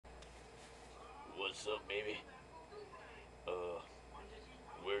what's up, baby?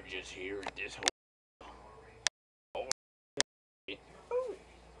 We're just here at this whole. Oh,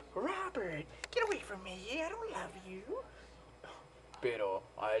 Robert, get away from me. I don't love you. Pero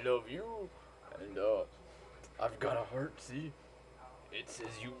I love you, and I've got a heart. See, it says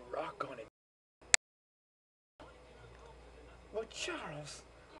you rock on it. Well, Charles,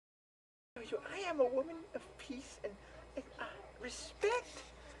 I am a woman of peace and respect.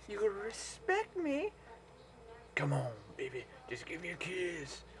 You respect me. Come on, baby, just give me a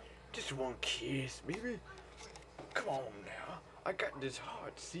kiss. Just one kiss, baby. Come on now. I got this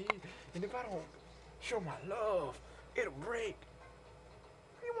heart, see? And if I don't show my love, it'll break.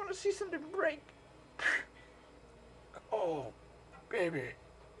 You want to see something break? Oh, baby,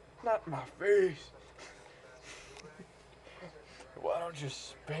 not my face. Why don't you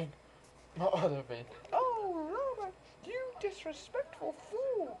spank my other face? Oh, Robert, you disrespectful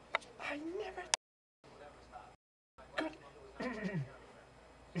fool. I never could.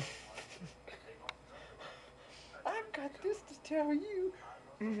 I've got this to tell you.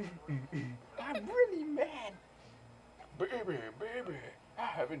 I'm really mad. Baby, I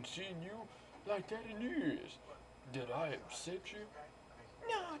haven't seen you like that in years. Did I upset you?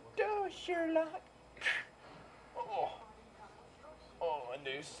 No, duh, Sherlock. Oh, and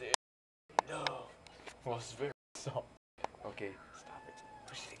they said love was very soft. Okay, stop.